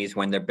companies,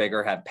 when they're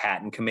bigger, have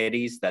patent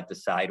committees that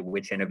decide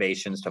which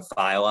innovations to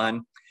file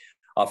on.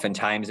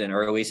 Oftentimes in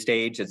early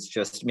stage, it's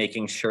just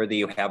making sure that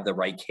you have the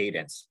right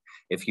cadence.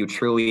 If you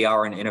truly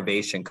are an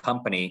innovation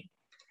company,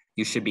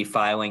 you should be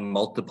filing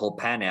multiple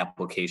patent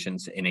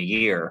applications in a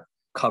year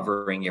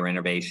covering your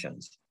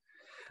innovations.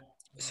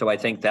 So I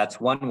think that's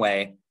one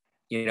way,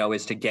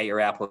 is to get your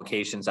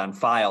applications on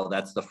file.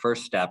 That's the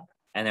first step.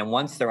 And then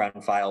once they're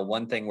on file,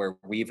 one thing where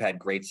we've had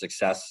great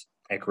success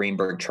at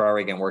Greenberg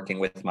Traurig and working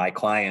with my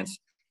clients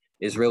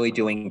is really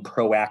doing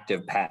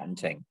proactive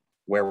patenting,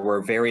 where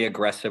we're very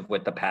aggressive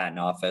with the patent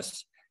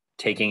office,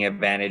 taking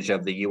advantage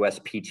of the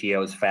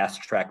USPTO's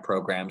fast track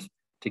programs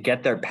to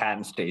get their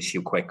patents to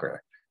issue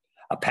quicker.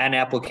 A patent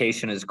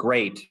application is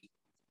great,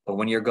 but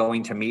when you're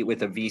going to meet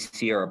with a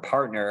VC or a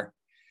partner,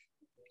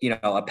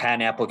 a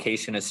patent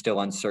application is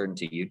still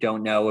uncertainty. You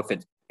don't know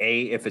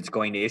if it's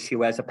going to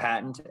issue as a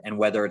patent, and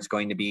whether it's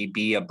going to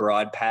be a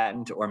broad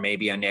patent or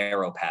maybe a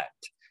narrow patent,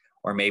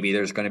 or maybe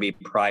there's going to be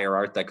prior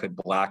art that could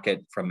block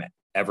it from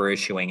ever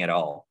issuing at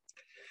all.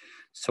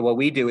 So what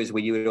we do is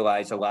we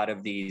utilize a lot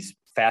of these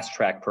fast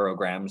track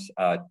programs.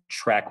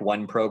 Track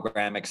 1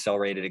 program,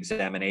 accelerated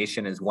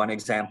examination, is one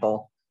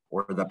example,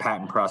 or the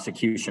patent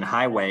prosecution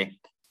highway,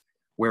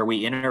 where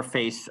we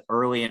interface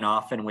early and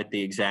often with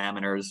the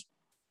examiners.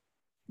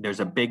 There's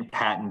a big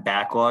patent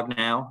backlog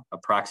now,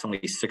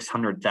 approximately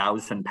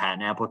 600,000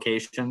 patent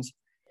applications.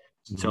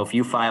 So if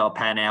you file a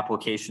patent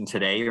application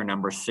today, you're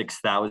number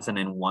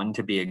 6,001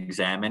 to be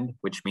examined,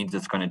 which means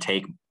it's going to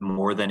take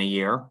more than a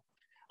year.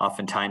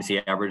 Oftentimes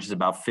the average is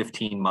about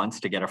 15 months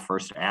to get a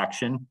first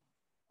action.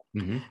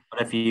 Mm-hmm.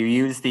 But if you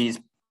use these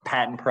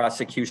patent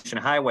prosecution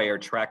highway or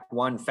track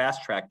 1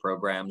 fast track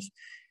programs,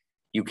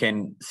 you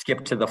can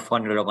skip to the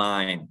front of the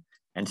line.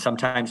 And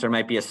sometimes there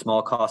might be a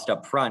small cost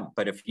up front,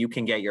 but if you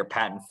can get your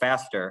patent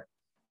faster,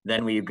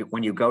 then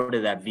when you go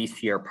to that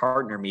VC or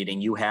partner meeting,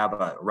 you have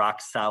a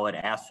rock solid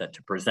asset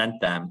to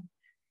present them,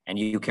 and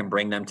you can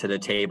bring them to the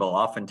table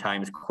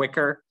oftentimes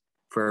quicker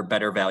for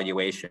better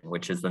valuation,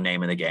 which is the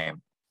name of the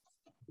game.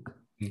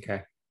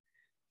 Okay,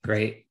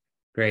 great.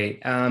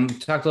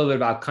 Talked a little bit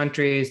about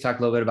countries, talked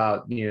a little bit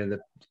about, the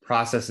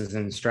processes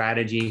and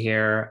strategy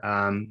here.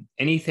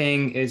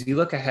 Anything as you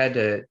look ahead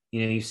to,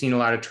 you've seen a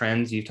lot of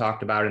trends you've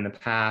talked about in the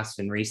past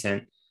and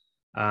recent.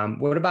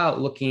 What about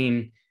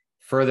looking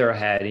further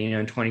ahead,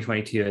 in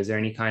 2022? Is there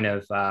any kind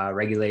of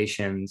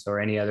regulations or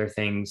any other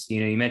things?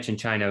 You mentioned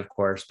China, of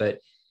course, but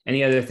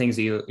any other things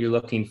that you're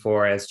looking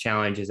for as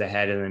challenges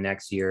ahead in the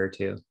next year or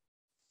two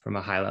from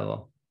a high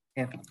level?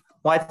 Yeah.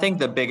 Well, I think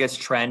the biggest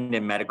trend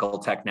in medical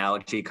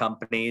technology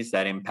companies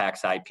that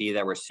impacts IP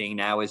that we're seeing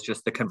now is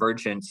just the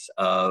convergence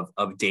of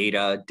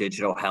data,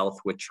 digital health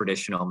with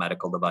traditional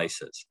medical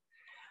devices.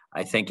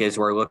 I think as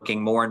we're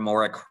looking more and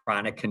more at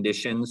chronic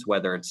conditions,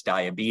 whether it's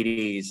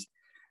diabetes,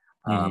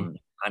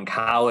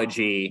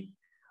 oncology,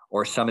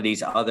 or some of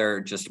these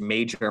other just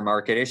major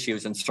market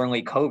issues, and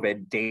certainly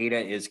COVID, data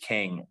is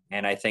king.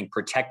 And I think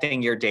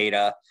protecting your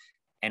data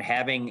and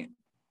having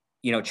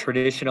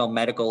traditional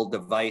medical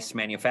device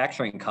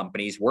manufacturing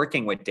companies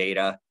working with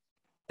data,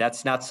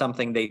 that's not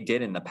something they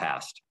did in the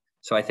past.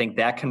 So I think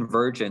that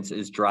convergence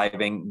is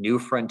driving new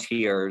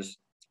frontiers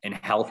in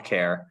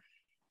healthcare.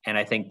 And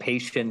I think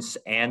patients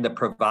and the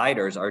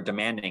providers are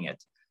demanding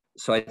it.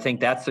 So I think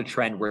that's the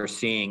trend we're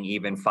seeing,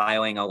 even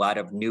filing a lot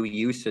of new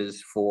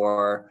uses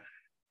for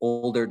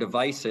older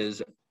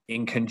devices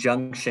in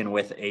conjunction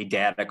with a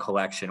data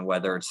collection,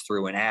 whether it's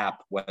through an app,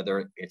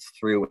 whether it's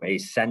through a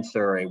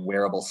sensor, a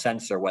wearable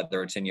sensor,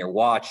 whether it's in your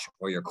watch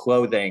or your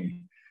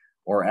clothing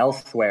or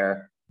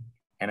elsewhere.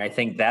 And I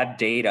think that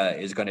data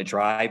is going to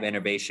drive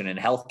innovation in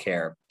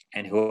healthcare,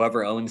 and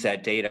whoever owns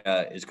that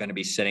data is going to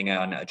be sitting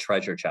on a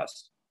treasure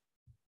chest.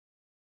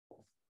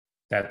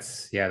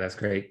 That's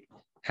great.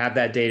 Have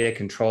that data,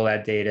 control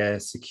that data,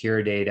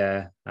 secure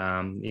data.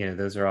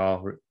 Those are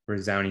all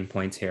resounding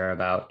points here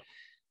about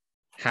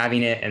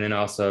having it and then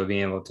also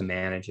being able to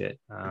manage it.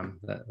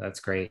 That's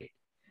great.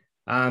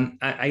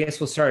 I guess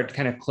we'll start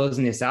kind of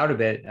closing this out a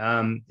bit.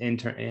 And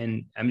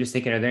I'm just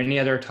thinking, are there any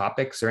other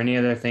topics or any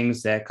other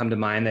things that come to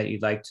mind that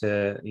you'd like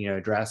to,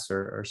 address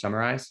or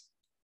summarize?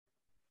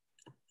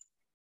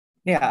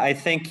 Yeah, I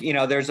think,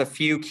 there's a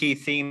few key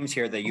themes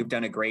here that you've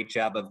done a great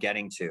job of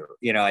getting to.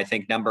 I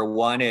think number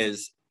one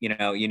is,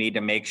 you need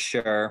to make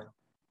sure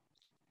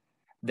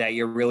that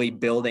you're really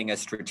building a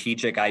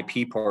strategic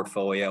IP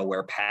portfolio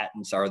where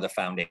patents are the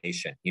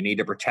foundation. You need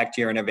to protect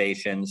your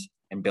innovations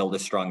and build a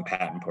strong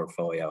patent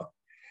portfolio.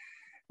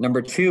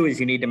 Number two is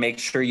you need to make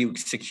sure you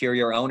secure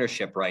your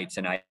ownership rights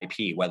in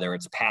IP, whether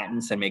it's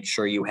patents, and make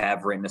sure you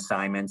have written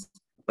assignments,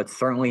 but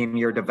certainly in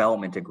your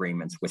development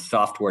agreements with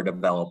software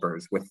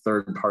developers, with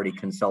third-party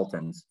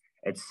consultants.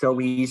 It's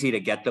so easy to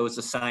get those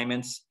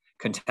assignments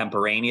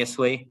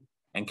contemporaneously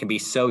and can be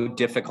so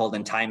difficult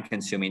and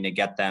time-consuming to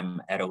get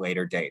them at a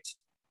later date.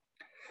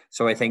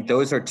 So I think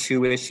those are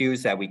two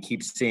issues that we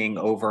keep seeing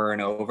over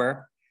and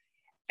over.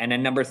 And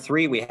then number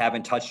three, we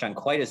haven't touched on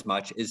quite as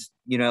much is,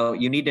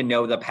 you need to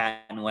know the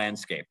patent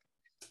landscape.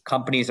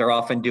 Companies are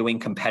often doing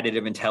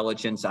competitive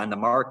intelligence on the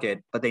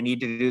market, but they need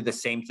to do the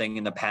same thing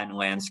in the patent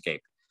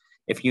landscape.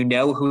 If you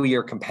know who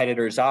your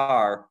competitors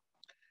are,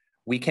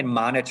 we can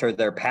monitor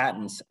their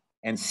patents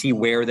and see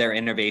where their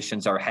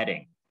innovations are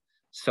heading.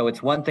 So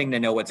it's one thing to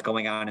know what's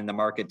going on in the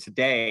market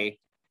today,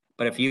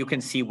 but if you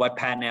can see what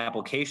patent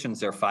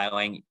applications they're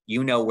filing,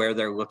 you know where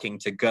they're looking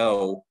to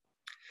go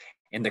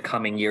in the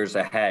coming years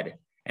ahead.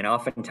 And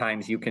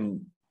oftentimes you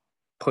can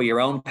put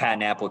your own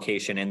patent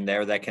application in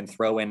there that can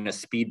throw in a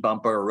speed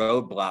bump or a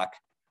roadblock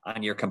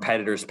on your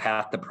competitor's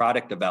path to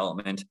product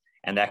development,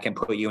 and that can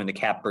put you in the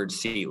catbird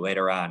seat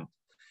later on.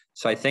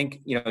 So I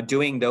think,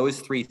 doing those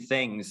three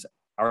things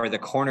are the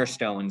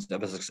cornerstones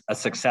of a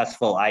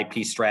successful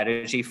IP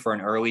strategy for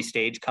an early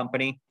stage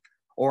company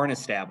or an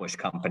established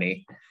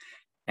company.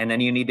 And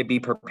then you need to be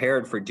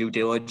prepared for due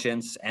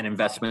diligence and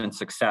investment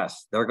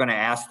success. They're going to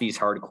ask these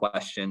hard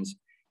questions.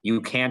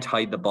 You can't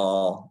hide the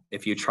ball.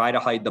 If you try to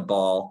hide the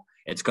ball,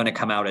 it's going to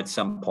come out at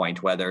some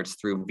point, whether it's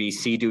through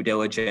VC due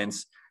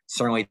diligence,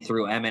 certainly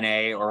through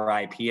M&A or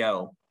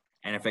IPO.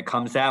 And if it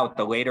comes out,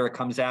 the later it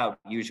comes out,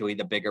 usually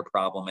the bigger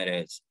problem it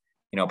is.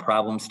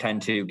 Problems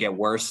tend to get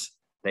worse.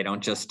 They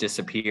don't just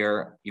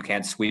disappear. You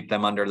can't sweep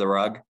them under the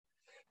rug.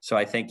 So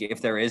I think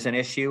if there is an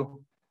issue,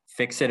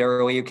 fix it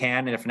early you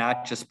can. And if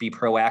not, just be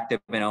proactive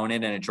and own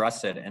it and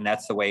address it. And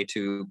that's the way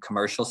to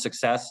commercial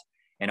success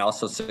and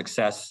also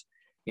success,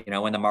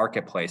 in the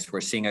marketplace.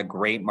 We're seeing a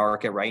great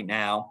market right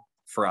now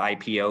for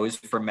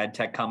IPOs for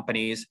medtech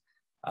companies.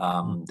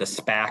 The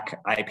SPAC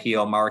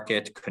IPO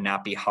market could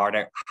not be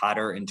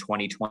hotter in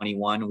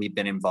 2021. We've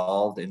been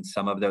involved in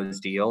some of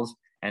those deals,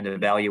 and the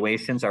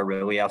valuations are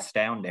really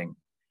astounding.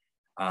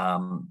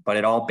 But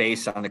it all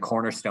based on the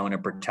cornerstone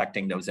of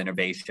protecting those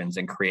innovations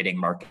and creating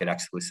market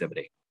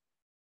exclusivity.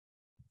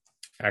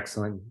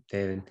 Excellent,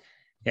 David.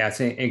 Yeah,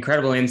 it's an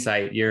incredible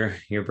insight you're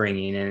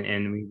bringing,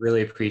 and we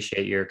really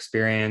appreciate your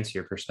experience,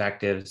 your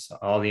perspectives,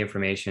 all the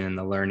information and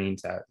the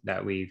learnings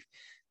that we've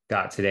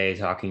got today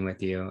talking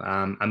with you.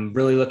 I'm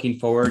really looking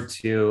forward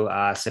to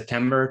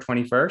September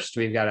 21st.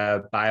 We've got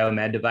a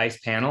biomed device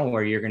panel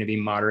where you're going to be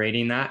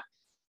moderating that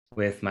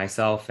with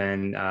myself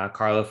and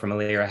Carlo from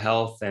Alira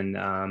Health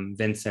and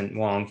Vincent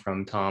Wong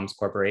from Tom's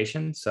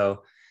Corporation.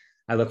 So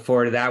I look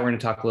forward to that. We're going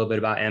to talk a little bit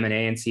about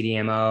M&A and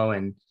CDMO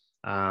and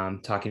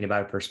talking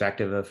about a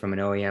perspective from an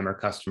OEM or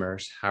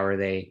customers. How are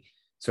they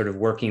sort of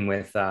working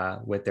with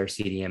their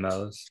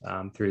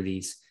CDMOs through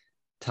these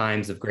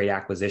times of great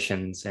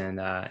acquisitions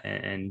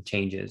and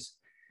changes.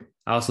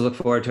 I also look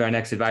forward to our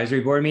next advisory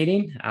board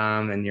meeting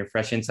and your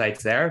fresh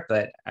insights there.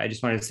 But I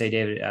just wanted to say,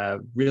 David,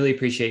 really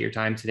appreciate your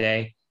time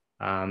today.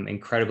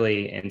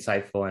 Incredibly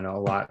insightful and a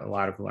lot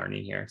of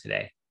learning here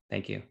today.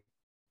 Thank you.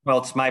 Well,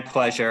 it's my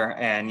pleasure.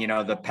 And,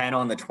 the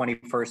panel on the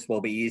 21st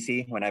will be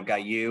easy. When I've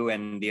got you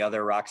and the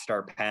other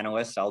Rockstar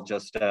panelists, I'll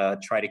just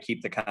try to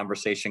keep the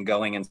conversation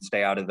going and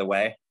stay out of the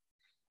way.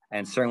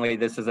 And certainly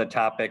this is a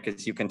topic,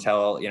 as you can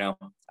tell,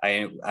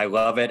 I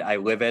love it. I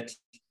live it.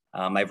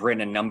 I've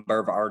written a number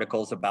of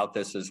articles about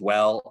this as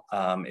well.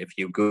 If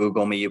you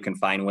Google me, you can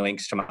find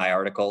links to my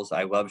articles.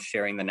 I love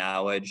sharing the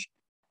knowledge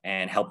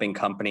and helping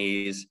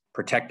companies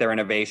protect their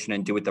innovation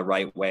and do it the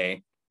right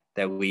way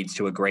that leads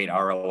to a great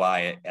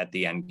ROI at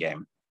the end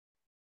game.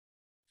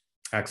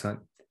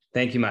 Excellent.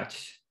 Thank you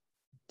much.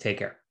 Take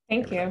care.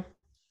 Thank you.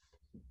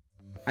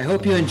 I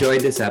hope you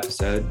enjoyed this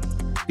episode.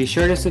 Be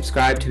sure to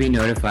subscribe to be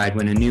notified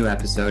when a new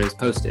episode is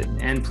posted,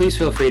 and please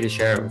feel free to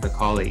share it with a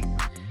colleague.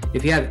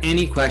 If you have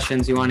any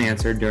questions you want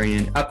answered during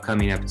an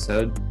upcoming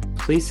episode,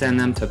 please send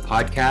them to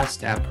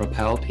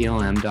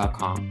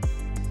podcast@propelplm.com.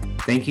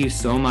 Thank you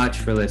so much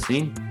for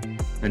listening.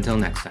 Until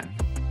next time.